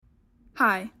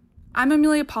Hi, I'm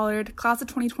Amelia Pollard, class of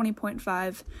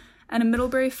 2020.5, and a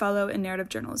Middlebury Fellow in Narrative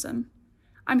Journalism.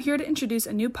 I'm here to introduce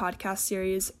a new podcast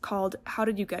series called How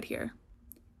Did You Get Here?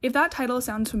 If that title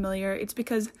sounds familiar, it's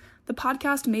because the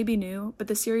podcast may be new, but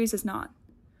the series is not.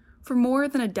 For more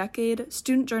than a decade,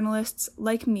 student journalists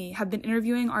like me have been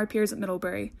interviewing our peers at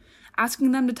Middlebury,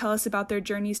 asking them to tell us about their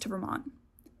journeys to Vermont.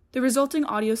 The resulting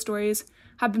audio stories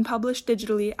have been published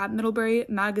digitally at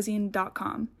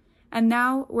middleburymagazine.com, and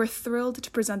now we're thrilled to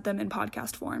present them in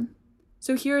podcast form.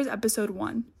 So here is episode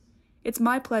 1. It's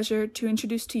my pleasure to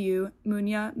introduce to you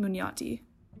Munya Munyati.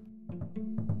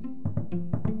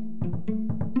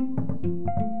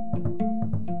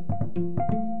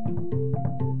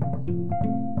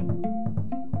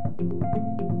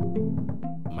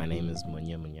 My name is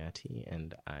Munya Munyati,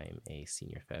 and I'm a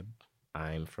senior Feb.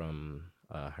 I'm from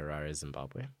Harare,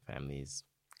 Zimbabwe. Family's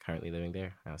currently living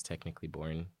there. I was technically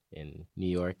born in New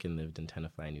York and lived in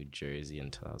Tenafly, New Jersey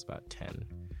until I was about 10.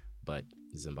 But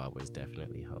Zimbabwe is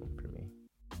definitely home for me.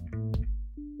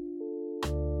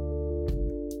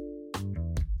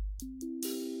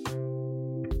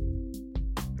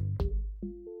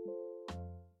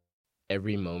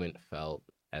 Every moment felt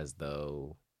as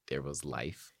though there was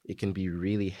life. It can be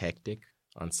really hectic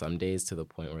on some days to the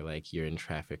point where you're in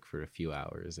traffic for a few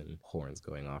hours and horns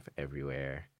going off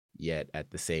everywhere. Yet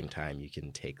at the same time, you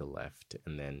can take a left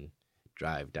and then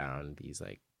drive down these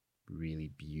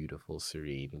really beautiful,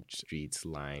 serene streets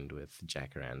lined with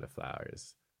jacaranda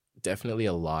flowers. Definitely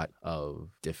a lot of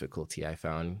difficulty I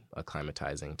found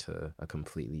acclimatizing to a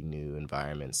completely new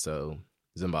environment. So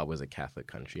Zimbabwe is a Catholic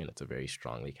country, and it's a very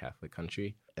strongly Catholic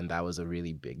country. And that was a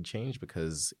really big change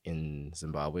because in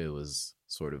Zimbabwe, it was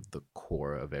sort of the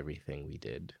core of everything we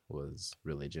did was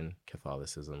religion,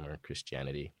 Catholicism or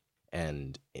Christianity.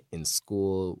 And in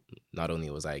school, not only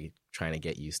was I trying to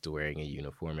get used to wearing a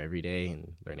uniform every day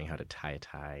and learning how to tie a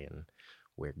tie and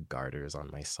wear garters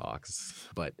on my socks,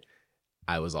 but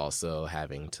I was also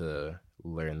having to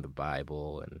learn the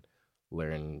Bible and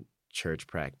learn church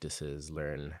practices,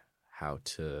 learn how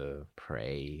to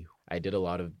pray. I did a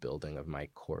lot of building of my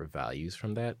core values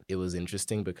from that. It was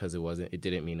interesting because it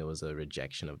didn't mean it was a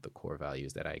rejection of the core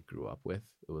values that I grew up with.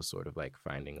 It was sort of like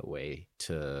finding a way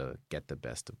to get the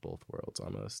best of both worlds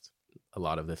almost. A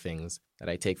lot of the things that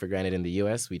I take for granted in the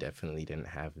US, we definitely didn't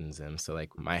have in Zim. So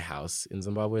my house in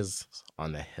Zimbabwe is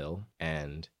on the hill,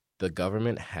 and the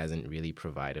government hasn't really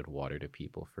provided water to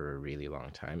people for a really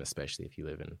long time, especially if you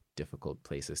live in difficult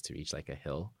places to reach like a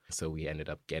hill. So we ended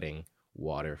up getting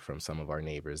water from some of our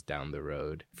neighbors down the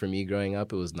road. For me growing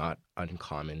up, it was not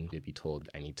uncommon to be told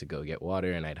I need to go get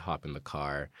water, and I'd hop in the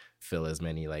car, fill as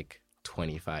many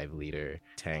 25-liter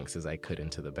tanks as I could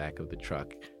into the back of the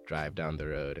truck, drive down the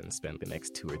road, and spend the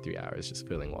next 2 or 3 hours just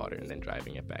filling water and then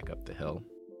driving it back up the hill.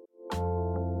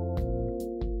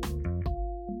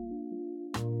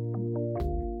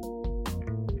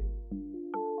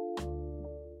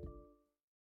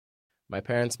 My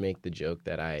parents make the joke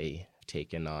that I've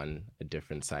taken on a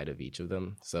different side of each of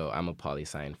them. So I'm a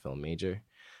poli-sci and film major.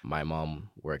 My mom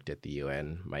worked at the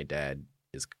UN. My dad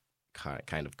is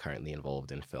kind of currently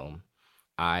involved in film.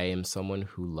 I am someone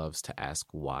who loves to ask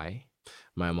why.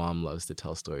 My mom loves to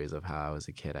tell stories of how I was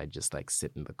a kid. I'd just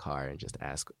sit in the car and just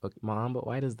ask, Mom, but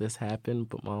why does this happen?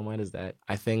 But Mom, why does that?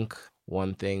 I think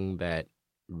one thing that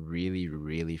really,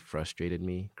 really frustrated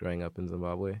me growing up in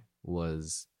Zimbabwe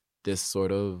was this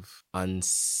sort of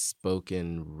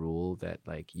unspoken rule that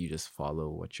you just follow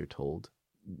what you're told.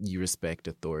 You respect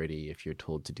authority. If you're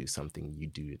told to do something, you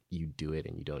do it,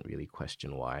 and you don't really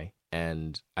question why.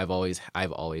 And I've always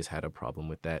had a problem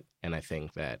with that. And I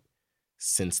think that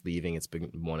since leaving, it's been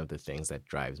one of the things that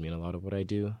drives me in a lot of what I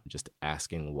do, just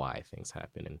asking why things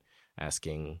happen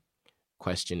and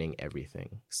questioning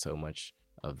everything. So much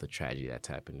of the tragedy that's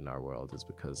happened in our world is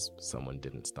because someone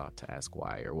didn't stop to ask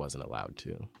why or wasn't allowed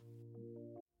to.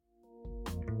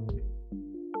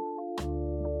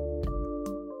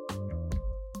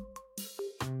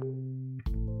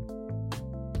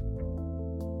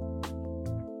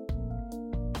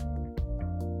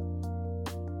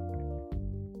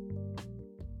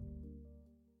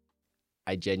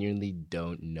 I genuinely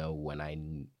don't know when I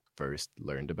first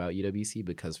learned about UWC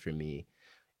because for me,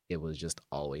 it was just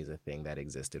always a thing that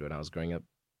existed when I was growing up.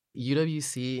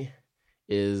 UWC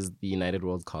is the United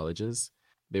World Colleges.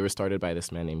 They were started by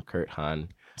this man named Kurt Hahn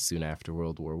soon after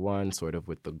World War I, sort of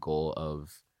with the goal of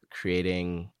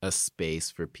creating a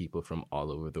space for people from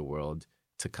all over the world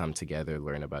to come together,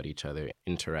 learn about each other,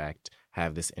 interact,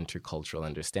 have this intercultural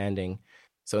understanding.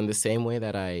 So in the same way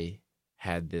that I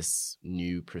had this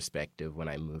new perspective when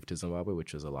I moved to Zimbabwe,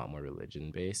 which was a lot more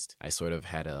religion-based, I sort of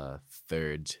had a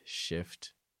third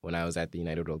shift when I was at the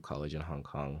United World College in Hong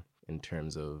Kong, in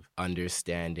terms of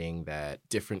understanding that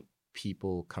different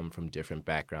people come from different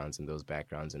backgrounds, and those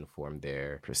backgrounds inform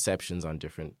their perceptions on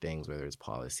different things, whether it's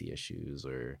policy issues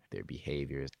or their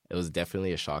behaviors. It was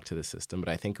definitely a shock to the system, but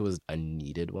I think it was a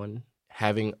needed one.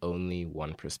 Having only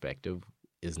one perspective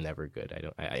is never good,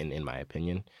 in my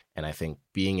opinion. And I think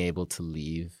being able to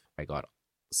leave, I got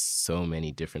so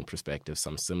many different perspectives,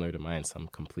 some similar to mine, some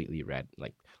completely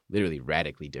literally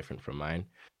radically different from mine,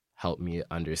 helped me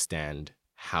understand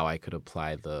how I could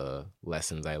apply the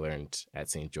lessons I learned at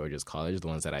St. George's College, the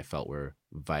ones that I felt were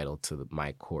vital to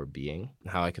my core being,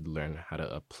 how I could learn how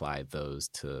to apply those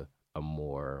to a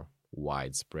more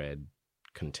widespread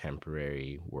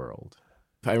contemporary world.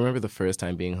 I remember the first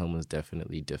time being home was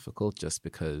definitely difficult, just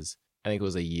because I think it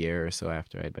was a year or so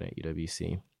after I'd been at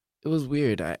UWC. It was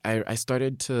weird. I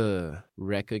started to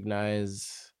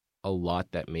recognize a lot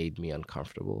that made me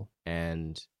uncomfortable,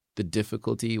 and the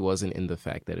difficulty wasn't in the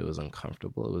fact that it was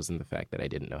uncomfortable. It was in the fact that I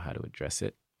didn't know how to address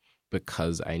it,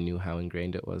 because I knew how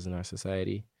ingrained it was in our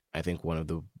society. I think one of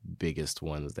the biggest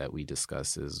ones that we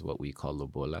discuss is what we call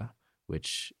lobola,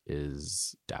 which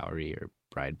is dowry or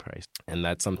bride price. And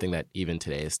that's something that even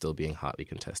today is still being hotly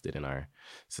contested in our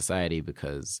society,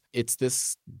 because it's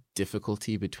this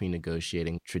difficulty between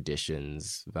negotiating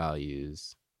traditions,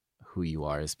 values, who you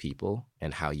are as people,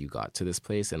 and how you got to this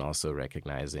place, and also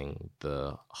recognizing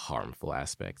the harmful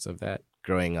aspects of that.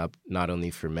 Growing up, not only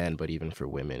for men, but even for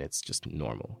women, it's just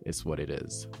normal. It's what it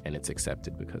is, and it's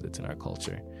accepted because it's in our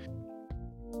culture.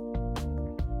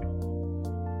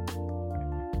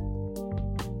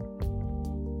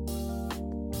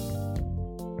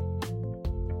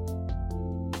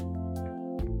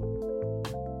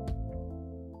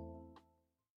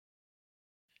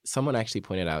 Someone actually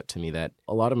pointed out to me that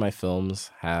a lot of my films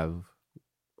have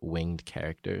winged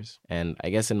characters. And I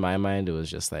guess in my mind, it was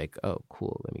just like, oh,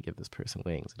 cool, let me give this person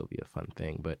wings. It'll be a fun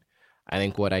thing. But I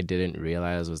think what I didn't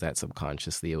realize was that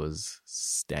subconsciously it was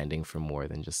standing for more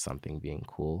than just something being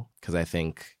cool. Because I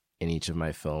think in each of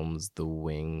my films, the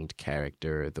winged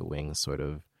character, the wings sort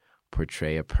of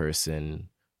portray a person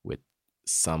with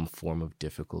some form of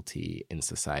difficulty in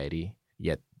society,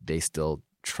 yet they still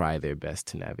try their best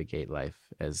to navigate life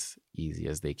as easy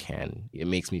as they can. It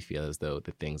makes me feel as though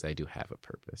the things I do have a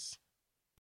purpose.